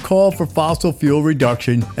merely call for fossil fuel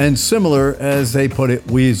reduction and similar, as they put it,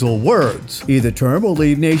 weasel words. Either term will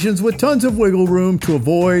leave nations with tons of wiggle room to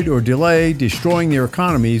avoid or delay destroying their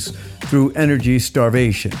economies through energy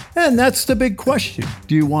starvation. And that's the big question.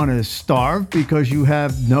 Do you want to starve because you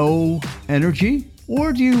have no energy?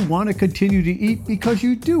 Or do you want to continue to eat because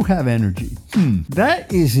you do have energy?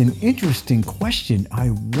 That is an interesting question.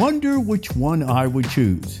 I wonder which one I would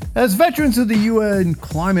choose. As veterans of the UN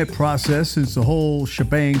climate process since the whole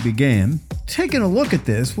shebang began, taking a look at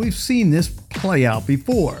this, we've seen this play out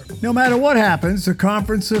before. No matter what happens, the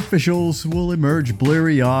conference officials will emerge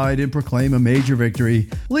bleary-eyed and proclaim a major victory,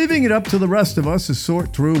 leaving it up to the rest of us to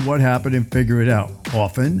sort through what happened and figure it out.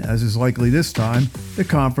 Often, as is likely this time, the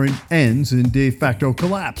conference ends in de facto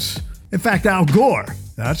collapse. In fact, Al Gore,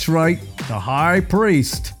 that's right, the high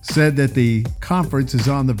priest, said that the conference is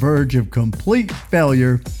on the verge of complete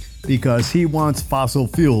failure because he wants fossil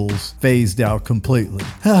fuels phased out completely.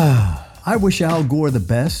 I wish Al Gore the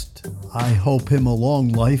best. I hope him a long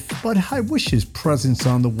life, but I wish his presence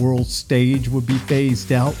on the world stage would be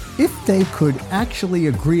phased out. If they could actually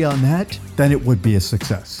agree on that, then it would be a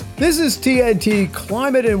success. This is TNT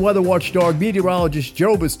climate and weather watchdog meteorologist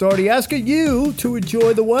Joe Bastardi asking you to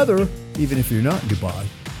enjoy the weather, even if you're not in Dubai.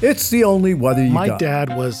 It's the only weather you got. My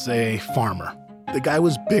dad was a farmer. The guy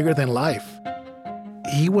was bigger than life.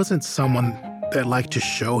 He wasn't someone that liked to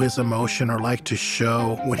show his emotion or liked to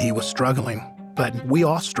show when he was struggling. But we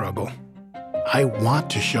all struggle. I want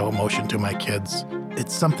to show emotion to my kids.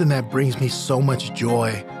 It's something that brings me so much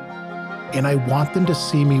joy. And I want them to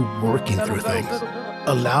see me working through things.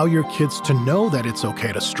 Allow your kids to know that it's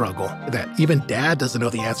okay to struggle, that even dad doesn't know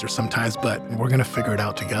the answer sometimes, but we're going to figure it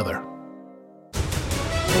out together.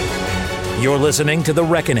 You're listening to The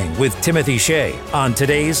Reckoning with Timothy Shea on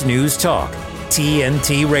today's News Talk,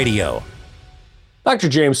 TNT Radio. Dr.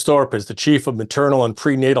 James Thorp is the chief of maternal and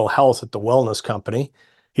prenatal health at the Wellness Company.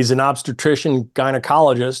 He's an obstetrician,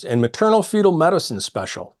 gynecologist, and maternal fetal medicine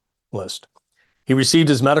specialist. He received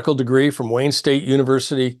his medical degree from Wayne State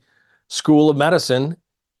University School of Medicine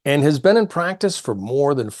and has been in practice for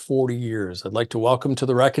more than 40 years. I'd like to welcome to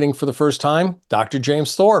The Reckoning for the first time, Dr.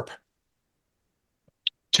 James Thorp.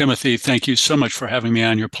 Timothy, thank you so much for having me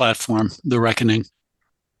on your platform, The Reckoning.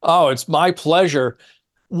 Oh, it's my pleasure.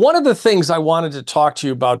 One of the things I wanted to talk to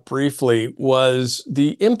you about briefly was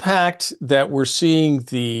the impact that we're seeing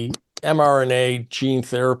the mRNA gene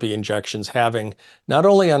therapy injections having not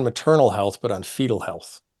only on maternal health, but on fetal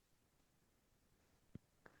health.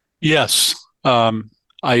 Yes, I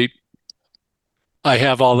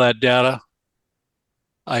have all that data.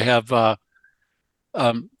 I have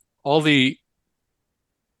all the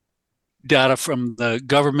data from the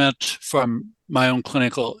government, from my own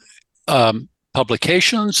clinical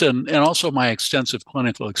publications, and also my extensive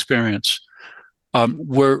clinical experience.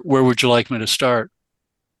 Where would you like me to start?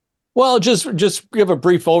 Well, just give a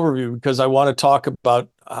brief overview because I want to talk about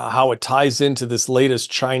how it ties into this latest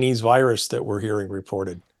Chinese virus that we're hearing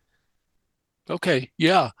reported. Okay,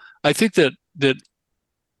 yeah. I think that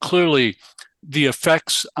clearly the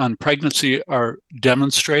effects on pregnancy are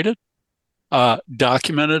demonstrated,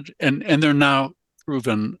 documented, and they're now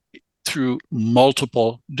proven through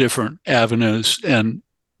multiple different avenues and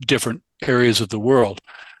different areas of the world.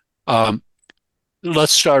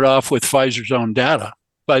 Let's start off with Pfizer's own data.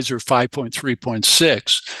 Pfizer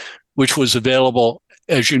 5.3.6, which was available,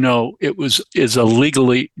 as you know, is a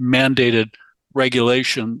legally mandated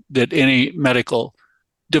regulation that any medical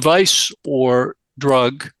device or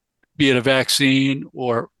drug, be it a vaccine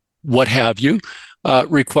or what have you,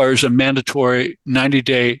 requires a mandatory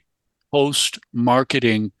 90-day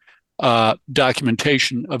post-marketing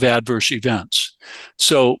documentation of adverse events.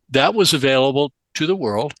 So that was available to the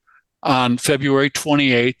world on February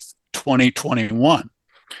 28th, 2021.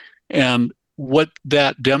 And what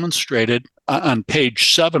that demonstrated on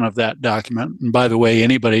page 7 of that document, and by the way,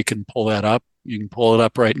 anybody can pull that up. You can pull it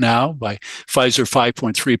up right now by Pfizer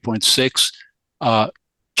 5.3.6,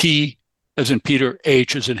 P as in Peter,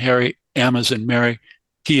 H as in Harry, M as in Mary,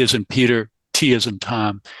 P as in Peter, T as in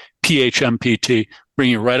Tom, PHMPT,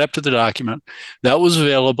 bring you right up to the document. That was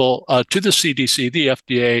available to the CDC, the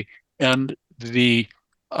FDA, and the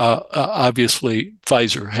obviously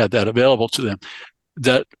Pfizer had that available to them.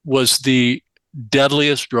 That was the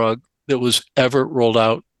deadliest drug that was ever rolled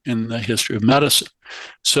out in the history of medicine.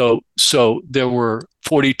 So there were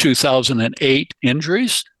 42,008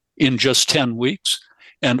 injuries in just 10 weeks.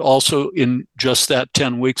 And also in just that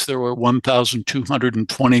 10 weeks, there were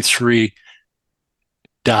 1,223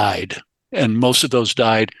 died. And most of those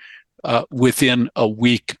died within a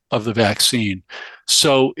week of the vaccine.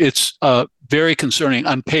 So it's very concerning.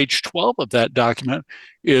 On page 12 of that document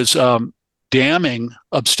is damning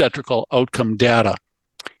obstetrical outcome data.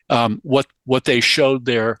 What they showed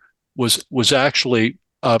there was actually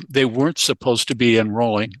they weren't supposed to be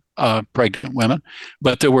enrolling pregnant women,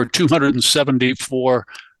 but there were 274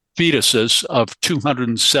 fetuses of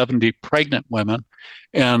 270 pregnant women,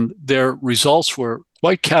 and their results were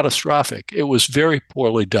quite catastrophic. It was very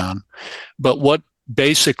poorly done. But what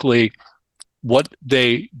they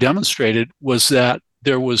demonstrated was that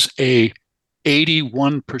there was a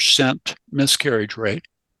 81% miscarriage rate.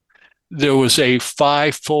 There was a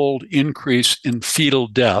 5-fold increase in fetal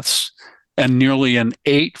deaths and nearly an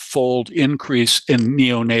 8-fold increase in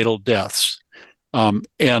neonatal deaths. And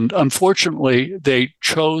unfortunately, they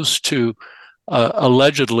chose to,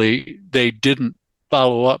 allegedly, they didn't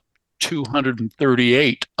follow up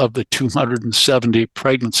 238 of the 270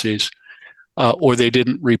 pregnancies, or they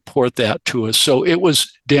didn't report that to us. So it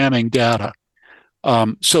was damning data.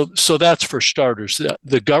 So that's for starters.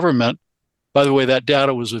 The government, by the way, that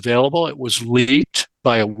data was available. It was leaked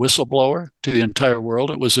by a whistleblower to the entire world.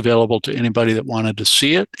 It was available to anybody that wanted to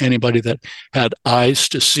see it, anybody that had eyes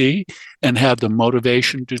to see and had the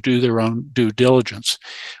motivation to do their own due diligence.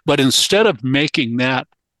 But instead of making that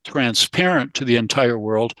transparent to the entire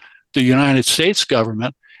world, the United States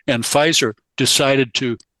government and Pfizer decided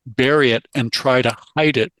to bury it and try to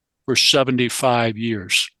hide it for 75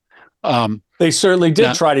 years. They certainly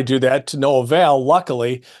did try to do that to no avail,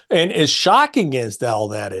 luckily. And as shocking as all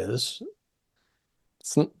that is,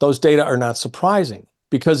 those data are not surprising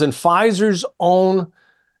because in Pfizer's own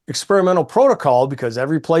experimental protocol, because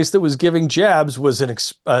every place that was giving jabs was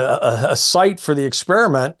a site for the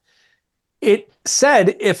experiment, it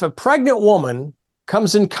said if a pregnant woman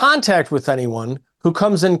comes in contact with anyone who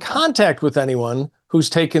comes in contact with anyone who's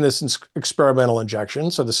taken this experimental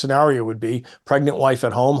injection. So the scenario would be pregnant wife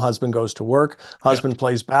at home, husband goes to work, husband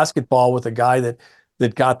plays basketball with a guy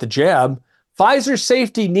that got the jab. Pfizer's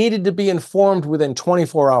safety needed to be informed within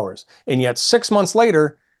 24 hours. And yet 6 months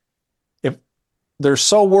later, if they're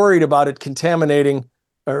so worried about it contaminating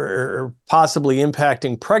or possibly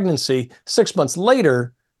impacting pregnancy, 6 months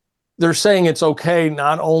later, they're saying it's okay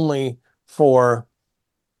not only for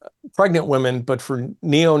pregnant women, but for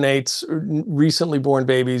neonates, recently born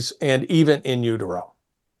babies, and even in utero.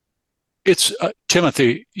 It's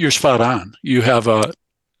Timothy, you're spot on. You have a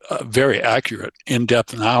very accurate,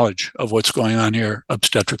 in-depth knowledge of what's going on here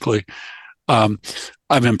obstetrically. I'm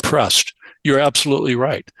impressed. You're absolutely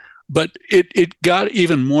right. But it got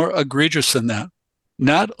even more egregious than that.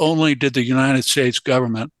 Not only did the United States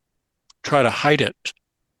government try to hide it,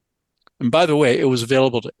 and by the way, it was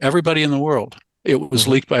available to everybody in the world. It was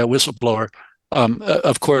leaked by a whistleblower.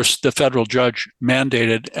 Of course, the federal judge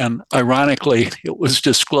mandated, and ironically, it was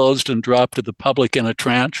disclosed and dropped to the public in a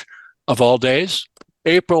tranche of all days,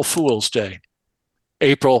 April Fool's Day.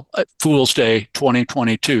 April Fool's Day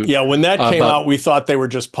 2022. Yeah, when that came out, we thought they were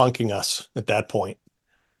just punking us at that point.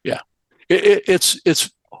 Yeah,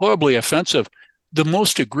 it's horribly offensive. The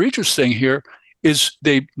most egregious thing here is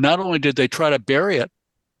they not only did they try to bury it,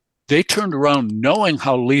 they turned around knowing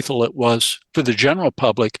how lethal it was for the general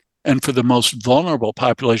public and for the most vulnerable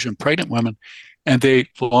population, pregnant women, and they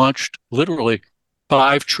launched literally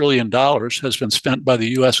 $5 trillion has been spent by the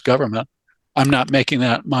U.S. government. I'm not making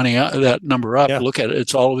that number up. Yeah. Look at it;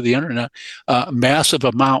 it's all over the internet. A massive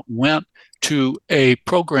amount went to a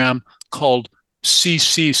program called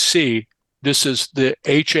CCC. This is the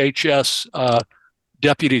HHS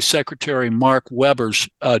Deputy Secretary Mark Weber's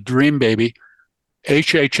dream baby.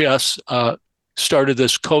 HHS started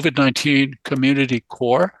this COVID-19 community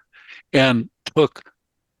core and took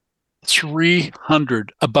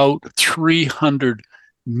about 300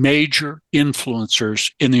 major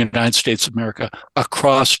influencers in the United States of America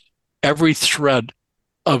across every thread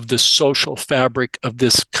of the social fabric of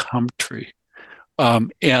this country,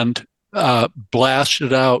 and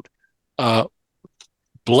blasted out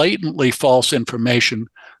blatantly false information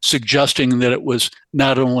suggesting that it was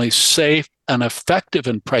not only safe and effective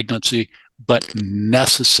in pregnancy, but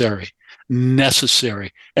necessary.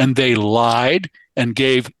 And they lied and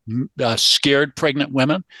gave scared pregnant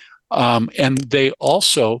women. And they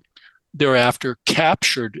also thereafter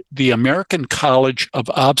captured the American College of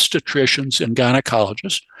Obstetricians and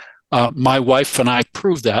Gynecologists. My wife and I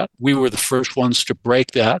proved that. We were the first ones to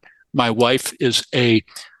break that. My wife is a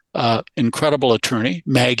incredible attorney,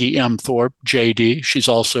 Maggie M. Thorp, JD. She's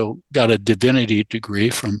also got a divinity degree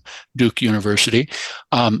from Duke University.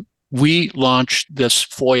 We launched this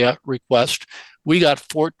FOIA request. We got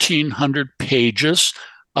 1,400 pages,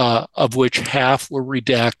 of which half were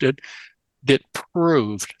redacted, that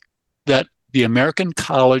proved that the American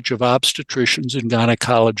College of Obstetricians and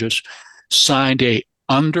Gynecologists signed a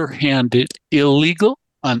underhanded, illegal,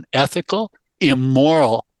 unethical,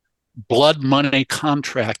 immoral blood money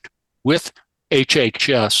contract with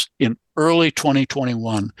HHS in early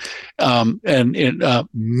 2021. And in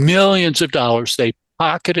millions of dollars, they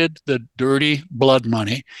pocketed the dirty blood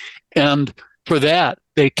money. And for that,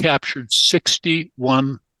 they captured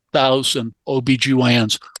 61,000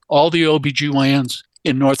 OBGYNs, all the OBGYNs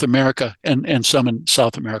in North America and some in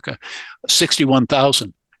South America,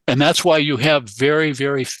 61,000. And that's why you have very,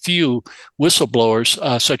 very few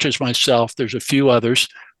whistleblowers, such as myself. There's a few others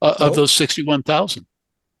of those 61,000.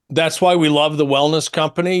 That's why we love the Wellness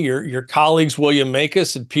Company. Your colleagues, William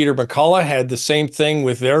Makis and Peter McCullough, had the same thing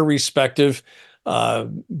with their respective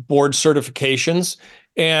board certifications.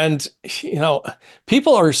 And,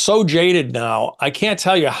 people are so jaded now. I can't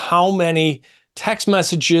tell you how many text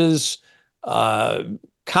messages,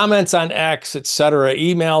 comments on X, et cetera,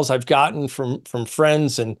 emails I've gotten from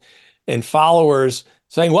friends and followers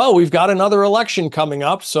saying, well, we've got another election coming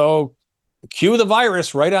up, so cue the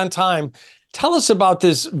virus right on time. Tell us about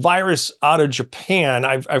this virus out of Japan.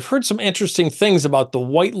 I've heard some interesting things about the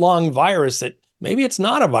white lung virus, that maybe it's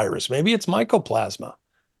not a virus, maybe it's mycoplasma.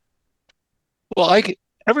 Well,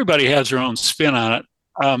 everybody has their own spin on it.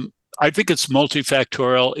 I think it's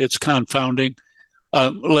multifactorial. It's confounding.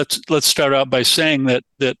 Let's start out by saying that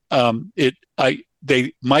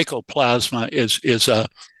mycoplasma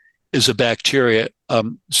is a bacteria.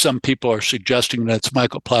 Some people are suggesting that it's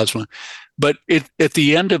mycoplasma, but at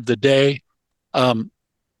the end of the day,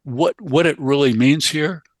 what it really means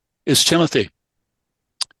here is, Timothy,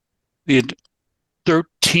 the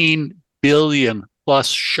 13 billion plus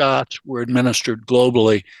shots were administered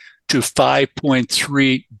globally to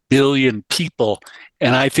 5.3 billion people.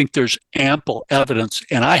 And I think there's ample evidence,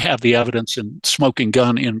 and I have the evidence in smoking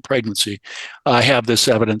gun in pregnancy. I have this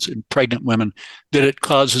evidence in pregnant women that it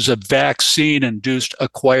causes a vaccine-induced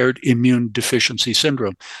acquired immune deficiency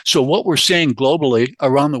syndrome. So what we're seeing globally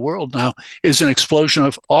around the world now is an explosion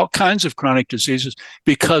of all kinds of chronic diseases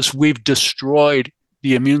because we've destroyed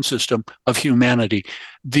the immune system of humanity.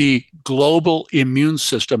 The global immune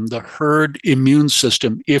system, the herd immune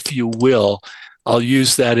system, if you will, I'll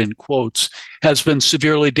use that in quotes, has been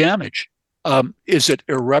severely damaged. Is it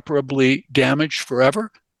irreparably damaged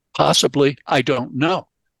forever? Possibly. I don't know.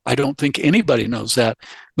 I don't think anybody knows that.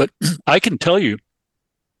 But I can tell you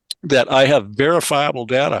that I have verifiable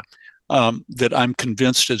data that I'm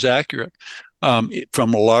convinced is accurate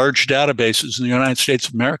from large databases in the United States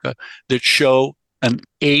of America that show an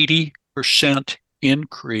 80%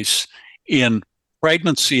 increase in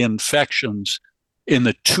pregnancy infections in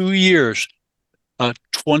the 2 years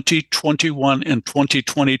 2021 and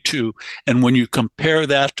 2022. And when you compare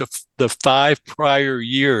that to the 5 prior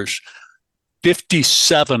years,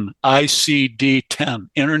 57 ICD-10,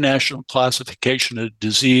 International Classification of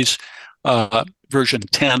Disease, version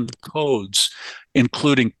 10 codes,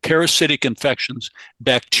 including parasitic infections,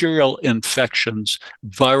 bacterial infections,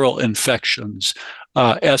 viral infections,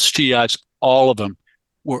 STIs, all of them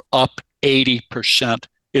were up 80%.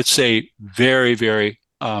 It's a very, very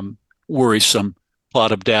worrisome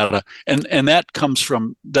plot of data. And that comes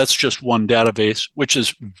from, that's just one database, which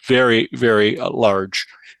is very, very large.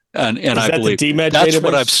 And I believe that's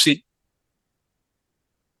what I've seen.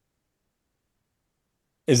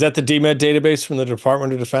 Is that the DMED database from the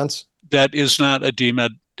Department of Defense? That is not a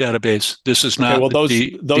DMED database. This is not. Well, those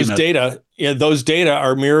data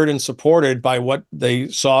are mirrored and supported by what they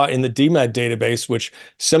saw in the DMED database, which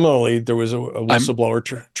similarly there was a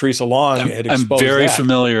whistleblower, Teresa Long, had exposed. I'm very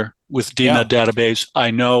familiar with DMED database.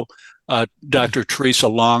 I know Dr. Teresa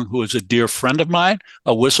Long, who is a dear friend of mine,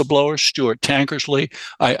 a whistleblower, Stuart Tankersley.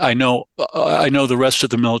 I know the rest of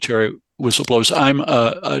the military whistleblowers. I'm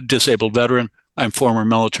a disabled veteran. I'm former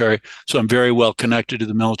military, so I'm very well connected to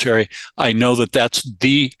the military. I know that that's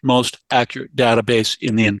the most accurate database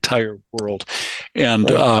in the entire world. And,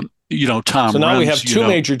 Tom. So now we have Renz, two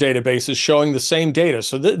major databases showing the same data.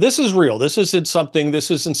 So this is real. This isn't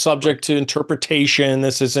subject to interpretation.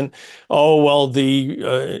 This isn't,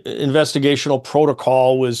 the investigational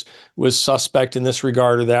protocol was suspect in this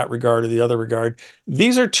regard or that regard or the other regard.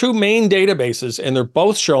 These are two main databases, and they're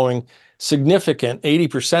both showing significant,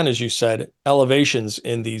 80%, as you said, elevations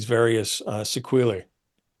in these various sequelae.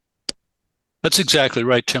 That's exactly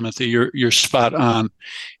right, Timothy. You're spot on,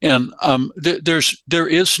 and there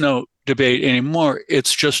is no debate anymore.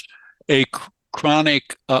 It's just a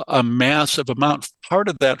chronic, a massive amount. Part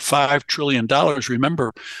of that $5 trillion.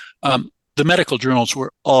 Remember, the medical journals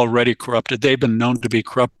were already corrupted. They've been known to be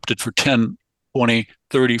corrupted for 10, 20,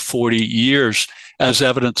 30, 40 years, as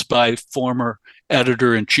evidenced by former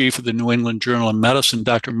editor-in-chief of the New England Journal of Medicine,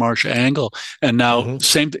 Dr. Marcia Engel, and now the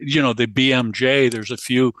BMJ. There's a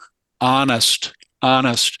few honest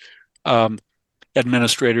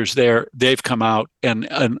administrators there. They've come out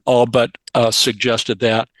and all but suggested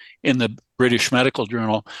that in the British Medical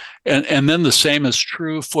Journal. And then the same is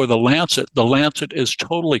true for the Lancet. The Lancet is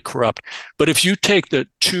totally corrupt. But if you take the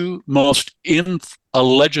two most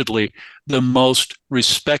allegedly the most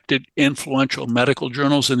respected, influential medical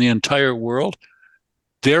journals in the entire world,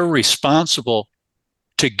 they're responsible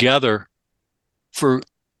together for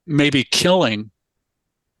maybe killing.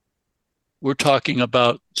 We're talking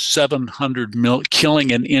about 700 million,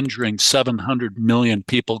 killing and injuring 700 million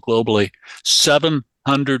people globally.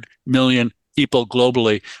 700 million people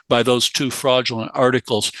globally by those two fraudulent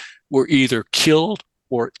articles were either killed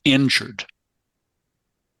or injured.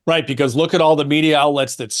 Right, because look at all the media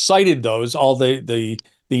outlets that cited those, all the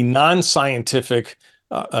non-scientific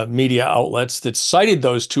media outlets that cited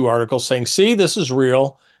those two articles, saying, "See, this is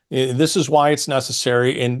real. This is why it's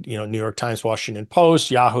necessary." And New York Times, Washington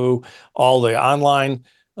Post, Yahoo, all the online,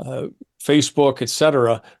 Facebook,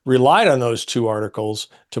 etc., relied on those two articles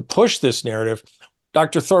to push this narrative.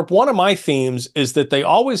 Dr. Thorp, one of my themes is that they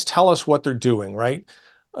always tell us what they're doing, right?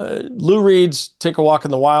 Lou Reed's Take a Walk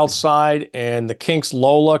on the Wild Side and the Kinks'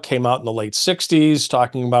 Lola came out in the late 60s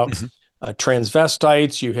talking about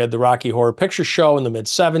transvestites. You had the Rocky Horror Picture Show in the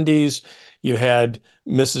mid-70s. You had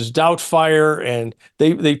Mrs. Doubtfire, and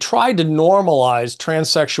they tried to normalize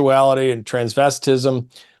transsexuality and transvestism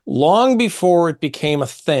long before it became a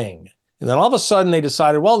thing. And then all of a sudden they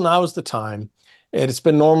decided, well, now is the time. And it's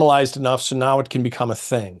been normalized enough, so now it can become a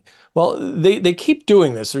thing. Well, they keep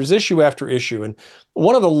doing this. There's issue after issue. And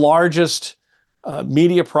one of the largest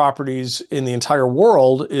media properties in the entire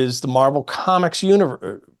world is the Marvel Comics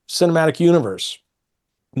Cinematic Universe,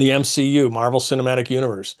 the MCU, Marvel Cinematic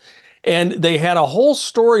Universe. And they had a whole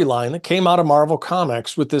storyline that came out of Marvel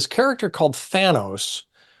Comics with this character called Thanos,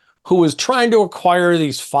 who was trying to acquire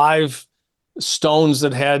these 5 stones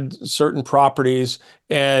that had certain properties.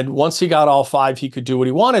 And once he got all 5, he could do what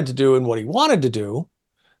he wanted to do. And what he wanted to do,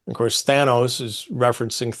 of course, Thanos is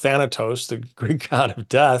referencing Thanatos, the Greek god of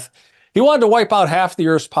death. He wanted to wipe out half the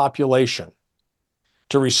Earth's population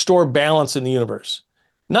to restore balance in the universe.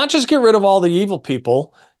 Not just get rid of all the evil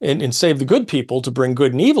people and save the good people to bring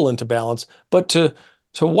good and evil into balance, but to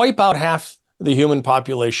wipe out half the human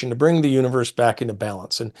population to bring the universe back into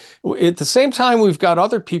balance. And at the same time, we've got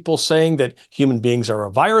other people saying that human beings are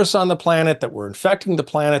a virus on the planet, that we're infecting the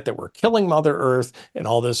planet, that we're killing Mother Earth, and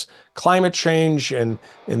all this climate change and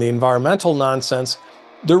the environmental nonsense.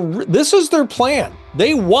 This is their plan.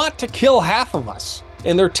 They want to kill half of us.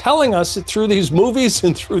 And they're telling us through these movies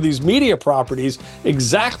and through these media properties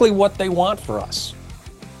exactly what they want for us.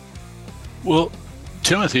 Well,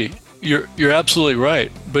 Timothy, You're absolutely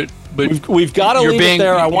right. But we've got to leave it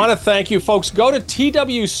there. I you- want to thank you, folks. Go to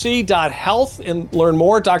twc.health and learn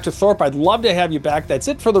more. Dr. Thorp, I'd love to have you back. That's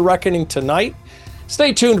it for The Reckoning tonight.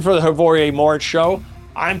 Stay tuned for the Havorier Mort Show.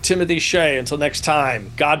 I'm Timothy Shea. Until next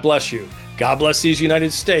time, God bless you. God bless these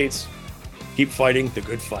United States. Keep fighting the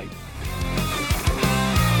good fight.